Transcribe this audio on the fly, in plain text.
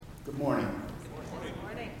Good morning. Good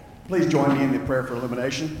morning. Please join me in the prayer for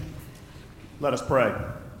illumination. Let us pray.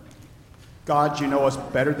 God, you know us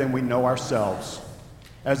better than we know ourselves.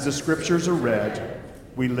 As the scriptures are read,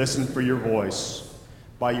 we listen for your voice.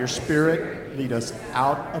 By your Spirit, lead us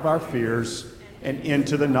out of our fears and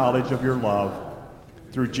into the knowledge of your love.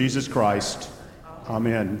 Through Jesus Christ.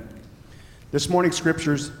 Amen. This morning's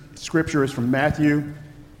scripture is from Matthew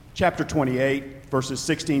chapter 28, verses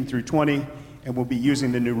 16 through 20, and we'll be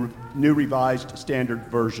using the New Revised Standard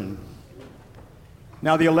Version.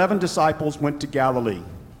 Now the 11 disciples went to Galilee,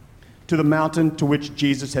 to the mountain to which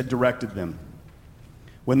Jesus had directed them.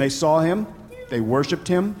 When they saw him, they worshipped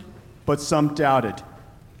him, but some doubted.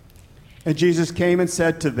 And Jesus came and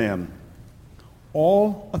said to them,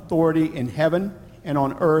 "All authority in heaven and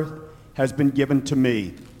on earth has been given to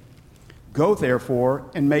me. Go, therefore,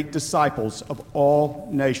 and make disciples of all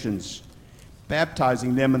nations,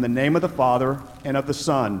 baptizing them in the name of the Father and of the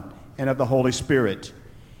Son and of the Holy Spirit,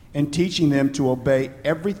 and teaching them to obey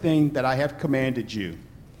everything that I have commanded you.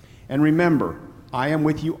 And remember, I am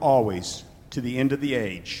with you always to the end of the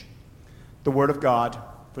age." The word of God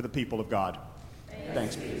for the people of God.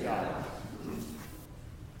 Thanks be to God.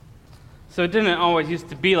 So it didn't always used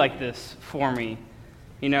to be like this for me.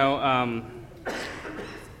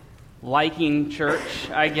 Liking church,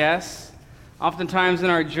 I guess. Oftentimes in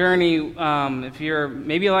our journey, if you're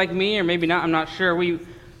maybe like me or maybe not, I'm not sure, we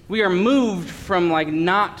are moved from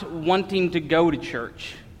not wanting to go to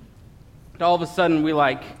church to all of a sudden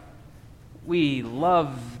we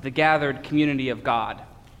love the gathered community of God.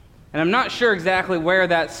 And I'm not sure exactly where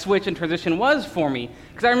that switch and transition was for me,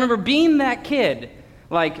 because I remember being that kid.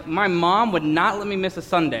 My mom would not let me miss a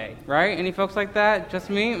Sunday, right? Any folks like that? Just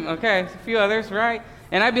me? Okay, a few others, right?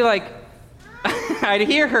 And I'd be I'd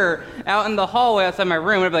hear her out in the hallway outside my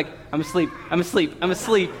room, and I'd be like, I'm asleep,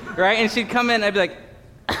 right? And she'd come in, and I'd be like,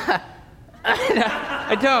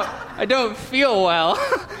 I don't feel well.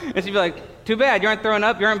 And she'd be like, too bad, you aren't throwing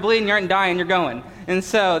up, you aren't bleeding, you aren't dying, you're going. And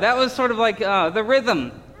so that was sort of the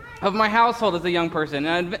rhythm of my household as a young person.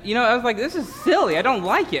 And I was like, this is silly, I don't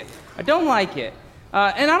like it. And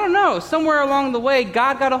I don't know, somewhere along the way,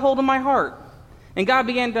 God got a hold of my heart. And God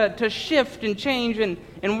began to shift and change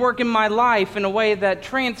and work in my life in a way that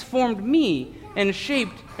transformed me and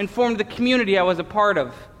shaped and formed the community I was a part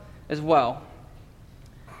of as well.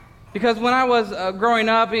 Because when I was growing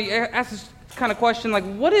up, I asked this kind of question,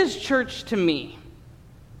 what is church to me?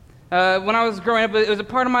 When I was growing up, it was a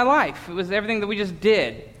part of my life. It was everything that we just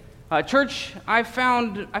did. Church, I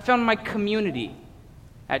found my community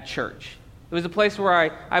at church. It was a place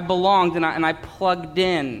where I belonged and I plugged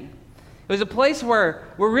in. It was a place where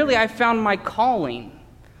really I found my calling.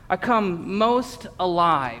 I come most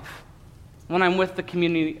alive when I'm with the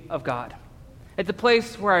community of God. It's a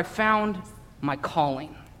place where I found my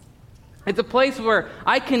calling. It's a place where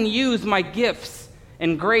I can use my gifts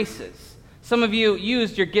and graces. Some of you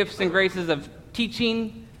used your gifts and graces of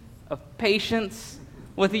teaching, of patience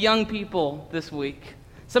with the young people this week.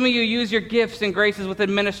 Some of you use your gifts and graces with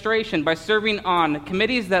administration by serving on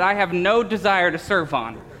committees that I have no desire to serve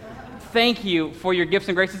on. Thank you for your gifts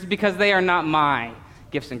and graces because they are not my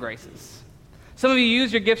gifts and graces. Some of you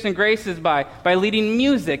use your gifts and graces by leading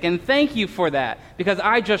music, and thank you for that because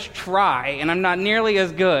I just try and I'm not nearly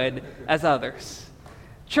as good as others.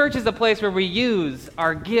 Church is a place where we use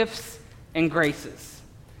our gifts and graces.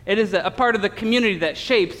 It is a part of the community that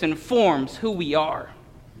shapes and forms who we are.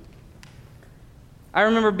 I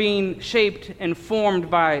remember being shaped and formed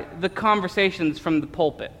by the conversations from the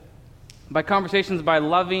pulpit, by conversations by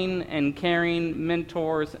loving and caring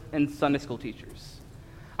mentors and Sunday school teachers.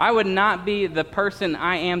 I would not be the person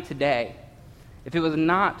I am today if it was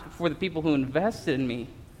not for the people who invested in me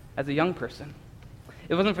as a young person.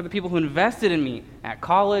 If it wasn't for the people who invested in me at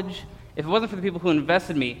college, if it wasn't for the people who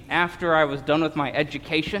invested in me after I was done with my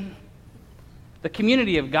education. The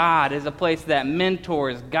community of God is a place that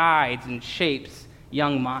mentors, guides, and shapes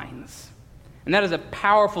young minds. And that is a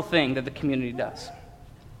powerful thing that the community does.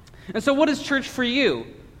 And so what is church for you?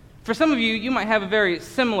 For some of you, you might have a very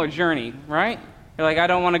similar journey, right? You're like, I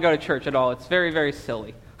don't want to go to church at all. It's very, very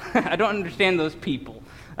silly. I don't understand those people.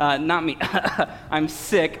 Not me. I'm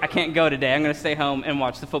sick. I can't go today. I'm going to stay home and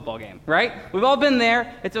watch the football game, right? We've all been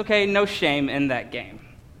there. It's okay. No shame in that game.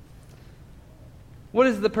 What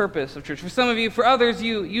is the purpose of church? For some of you, for others,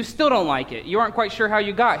 you still don't like it. You aren't quite sure how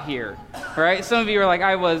you got here, right? Some of you are like,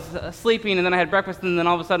 I was sleeping and then I had breakfast and then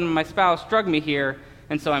all of a sudden my spouse drugged me here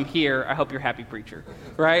and so I'm here. I hope you're happy, preacher,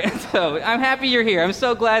 right? So I'm happy you're here. I'm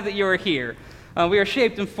so glad that you are here. We are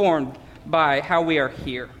shaped and formed by how we are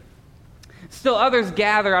here. Still others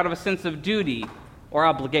gather out of a sense of duty or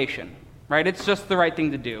obligation, right? It's just the right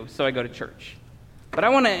thing to do, so I go to church. But I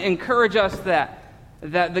want to encourage us that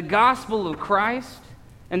the gospel of Christ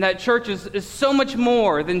and that church is so much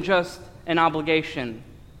more than just an obligation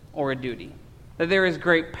or a duty. That there is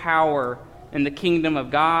great power in the kingdom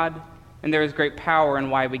of God, and there is great power in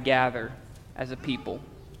why we gather as a people.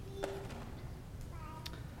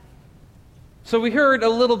 So we heard a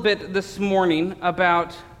little bit this morning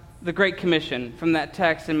about the Great Commission from that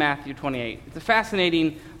text in Matthew 28. It's a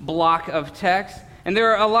fascinating block of text, and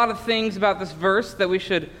there are a lot of things about this verse that we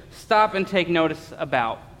should stop and take notice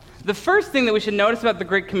about. The first thing that we should notice about the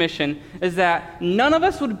Great Commission is that none of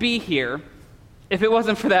us would be here if it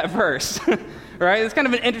wasn't for that verse, right? It's kind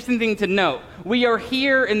of an interesting thing to note. We are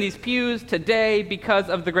here in these pews today because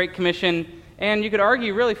of the Great Commission, and you could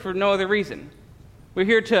argue really for no other reason. We're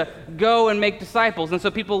here to go and make disciples, and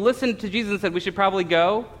so people listened to Jesus and said we should probably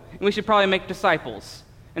go, and we should probably make disciples.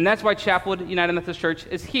 And that's why Chapelwood United Methodist Church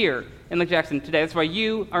is here in Lake Jackson today. That's why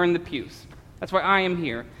you are in the pews. That's why I am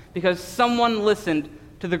here, because someone listened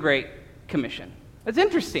to the Great Commission. It's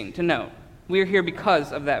interesting to note. We are here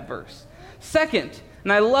because of that verse. Second,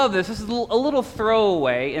 and I love this is a little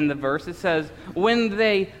throwaway in the verse. It says, when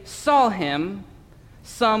they saw him,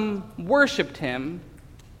 some worshiped him,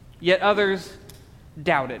 yet others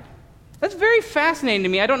doubted. That's very fascinating to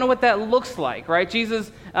me. I don't know what that looks like, right?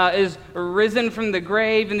 Jesus is risen from the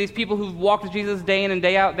grave, and these people who've walked with Jesus day in and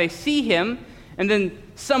day out, they see him, and then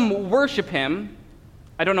some worship him.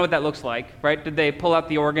 I don't know what that looks like, right? Did they pull out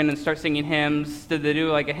the organ and start singing hymns? Did they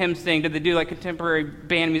do like a hymn sing? Did they do like contemporary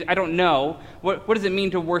band music? I don't know. What does it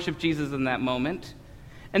mean to worship Jesus in that moment?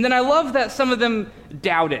 And then I love that some of them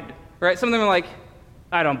doubted, right? Some of them are like,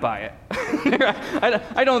 I don't buy it.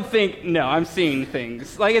 I don't think, no, I'm seeing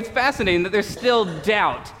things. Like, it's fascinating that there's still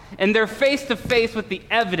doubt, and they're face to face with the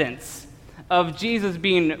evidence of Jesus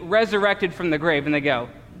being resurrected from the grave, and they go,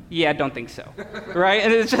 yeah, I don't think so, right?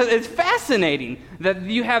 And it's fascinating that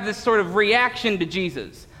you have this sort of reaction to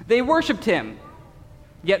Jesus. They worshiped him,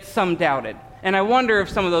 yet some doubted. And I wonder if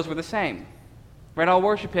some of those were the same, right? I'll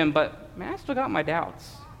worship him, but man, I still got my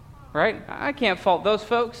doubts, right? I can't fault those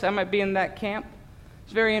folks. I might be in that camp.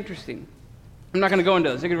 It's very interesting. I'm not going to go into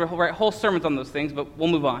those. I could write whole sermons on those things, but we'll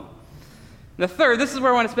move on. The third, this is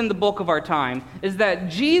where I want to spend the bulk of our time, is that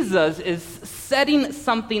Jesus is setting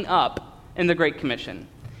something up in the Great Commission.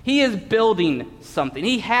 He is building something.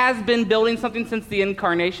 He has been building something since the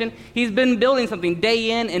incarnation. He's been building something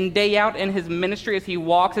day in and day out in his ministry as he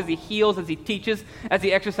walks, as he heals, as he teaches, as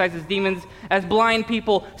he exorcises demons, as blind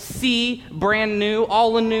people see brand new,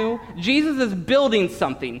 all anew. Jesus is building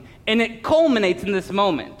something, and it culminates in this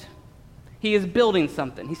moment. He is building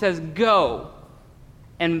something. He says, go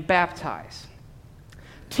and baptize.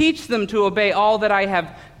 Teach them to obey all that I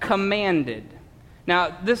have commanded.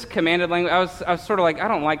 Now, this commanded language, I was sort of like, I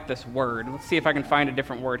don't like this word. Let's see if I can find a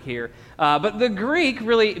different word here. But the Greek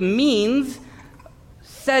really means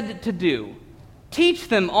said to do. Teach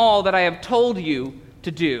them all that I have told you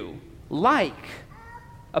to do, like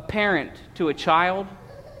a parent to a child,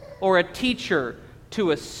 or a teacher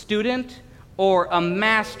to a student, or a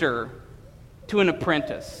master to an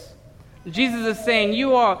apprentice. Jesus is saying,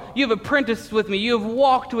 you have apprenticed with me, you have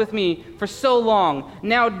walked with me for so long.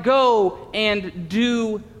 Now go and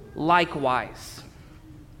do likewise.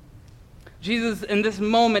 Jesus, in this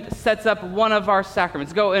moment, sets up one of our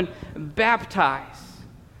sacraments. Go and baptize.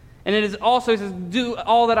 And it is also, he says, do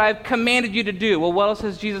all that I've commanded you to do. Well, what else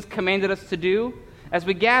has Jesus commanded us to do? As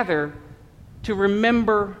we gather, to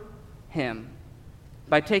remember him.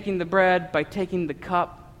 By taking the bread, by taking the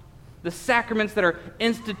cup. The sacraments that are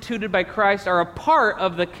instituted by Christ are a part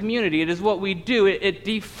of the community. It is what we do. It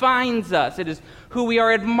defines us. It is who we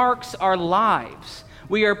are. It marks our lives.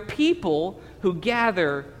 We are people who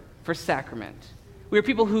gather for sacrament. We are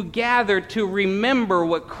people who gather to remember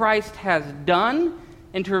what Christ has done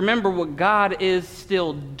and to remember what God is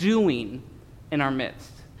still doing in our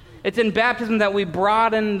midst. It's in baptism that we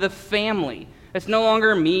broaden the family. It's no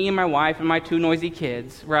longer me and my wife and my two noisy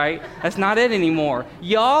kids, right? That's not it anymore.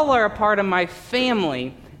 Y'all are a part of my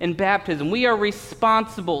family in baptism. We are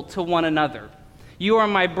responsible to one another. You are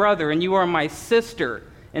my brother and you are my sister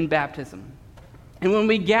in baptism. And when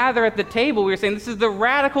we gather at the table, we're saying this is the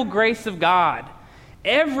radical grace of God.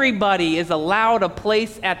 Everybody is allowed a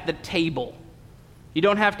place at the table. You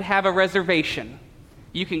don't have to have a reservation.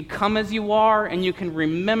 You can come as you are and you can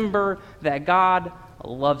remember that God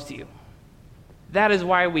loves you. That is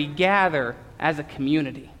why we gather as a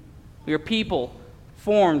community. We are people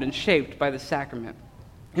formed and shaped by the sacrament.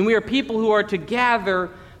 And we are people who are to gather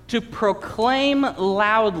to proclaim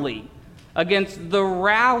loudly against the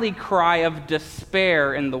rally cry of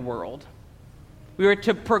despair in the world. We are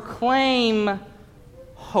to proclaim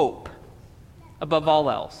hope above all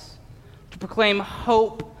else. To proclaim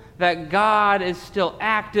hope that God is still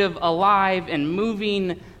active, alive, and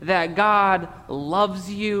moving, that God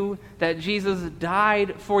loves you, that Jesus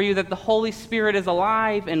died for you, that the Holy Spirit is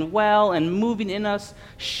alive and well and moving in us,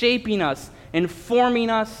 shaping us, and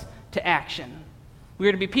forming us to action. We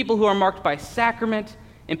are to be people who are marked by sacrament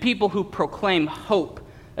and people who proclaim hope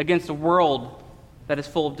against a world that is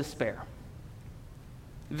full of despair.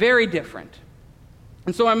 Very different.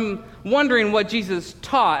 And so I'm wondering what Jesus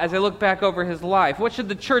taught as I look back over his life. What should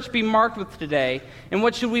the church be marked with today, and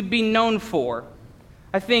what should we be known for?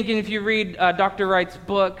 I think, and if you read Dr. Wright's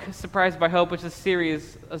book, Surprised by Hope, which is a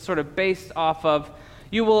series sort of based off of,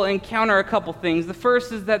 you will encounter a couple things. The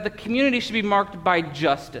first is that the community should be marked by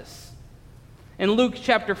justice. In Luke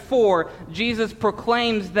chapter 4, Jesus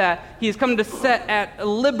proclaims that he has come to set at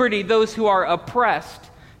liberty those who are oppressed,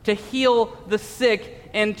 to heal the sick,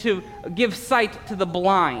 and to give sight to the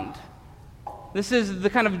blind. This is the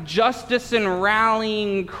kind of justice and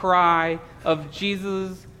rallying cry of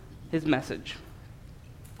Jesus, his message.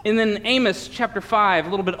 And then Amos chapter 5, a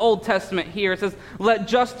little bit Old Testament here, it says, "Let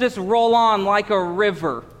justice roll on like a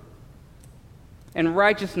river, and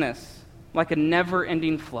righteousness like a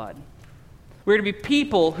never-ending flood." We're to be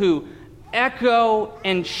people who echo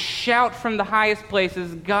and shout from the highest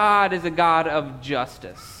places, God is a God of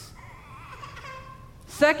justice.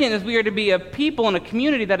 Second is we are to be a people in a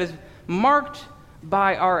community that is marked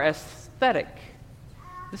by our aesthetic.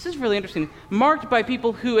 This is really interesting. Marked by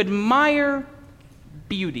people who admire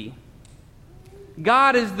beauty.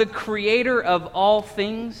 God is the creator of all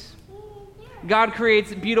things. God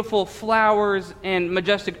creates beautiful flowers and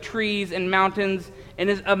majestic trees and mountains and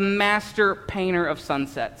is a master painter of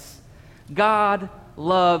sunsets. God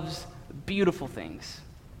loves beautiful things.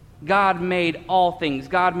 God made all things.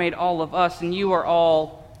 God made all of us, and you are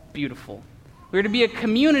all beautiful. We're to be a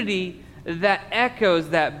community that echoes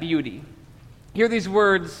that beauty. Hear these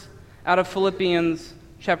words out of Ephesians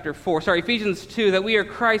 2, that we are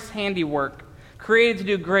Christ's handiwork, created to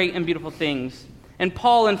do great and beautiful things. And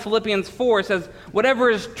Paul in Philippians 4 says,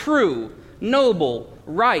 whatever is true, noble,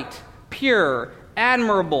 right, pure,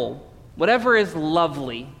 admirable, whatever is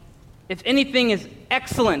lovely, if anything is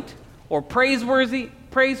excellent or praiseworthy,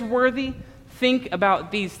 think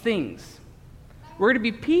about these things. We're to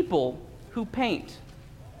be people who paint,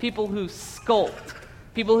 people who sculpt,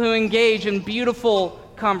 people who engage in beautiful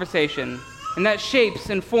conversation, and that shapes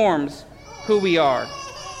and forms who we are.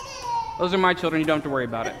 Those are my children, you don't have to worry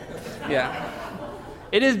about it. Yeah.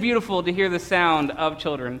 It is beautiful to hear the sound of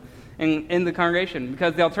children in the congregation,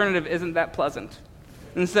 because the alternative isn't that pleasant.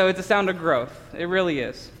 And so it's a sound of growth. It really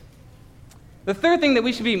is. The third thing that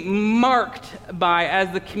we should be marked by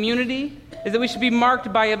as the community is that we should be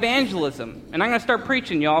marked by evangelism. And I'm going to start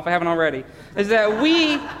preaching, y'all, if I haven't already. Is that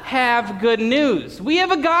we have good news. We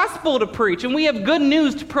have a gospel to preach, and we have good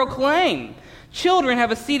news to proclaim. Children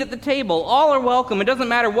have a seat at the table. All are welcome. It doesn't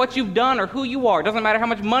matter what you've done or who you are. It doesn't matter how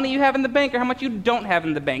much money you have in the bank or how much you don't have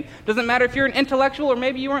in the bank. It doesn't matter if you're an intellectual or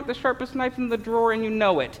maybe you aren't the sharpest knife in the drawer and you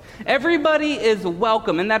know it. Everybody is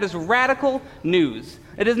welcome, and that is radical news.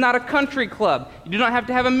 It is not a country club. You do not have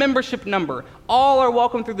to have a membership number. All are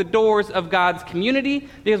welcome through the doors of God's community,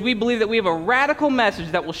 because we believe that we have a radical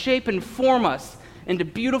message that will shape and form us into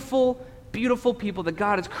beautiful, beautiful people that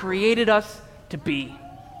God has created us to be.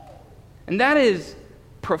 And that is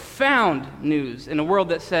profound news in a world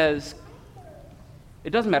that says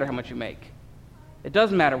it doesn't matter how much you make. It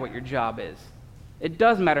doesn't matter what your job is. It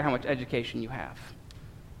doesn't matter how much education you have.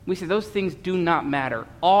 We say those things do not matter.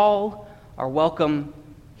 All are welcome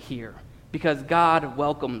here, because God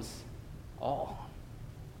welcomes all.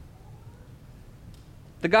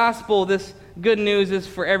 The gospel, this good news, is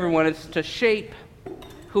for everyone. It's to shape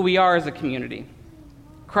who we are as a community.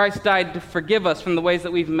 Christ died to forgive us from the ways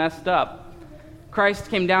that we've messed up. Christ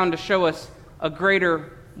came down to show us a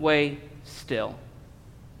greater way still,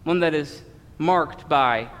 one that is marked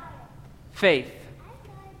by faith,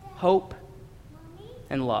 hope,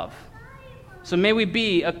 and love. So may we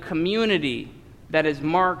be a community that is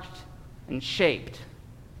marked and shaped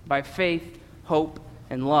by faith, hope,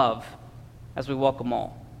 and love as we welcome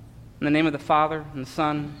all. In the name of the Father, and the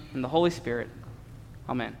Son, and the Holy Spirit,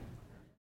 amen.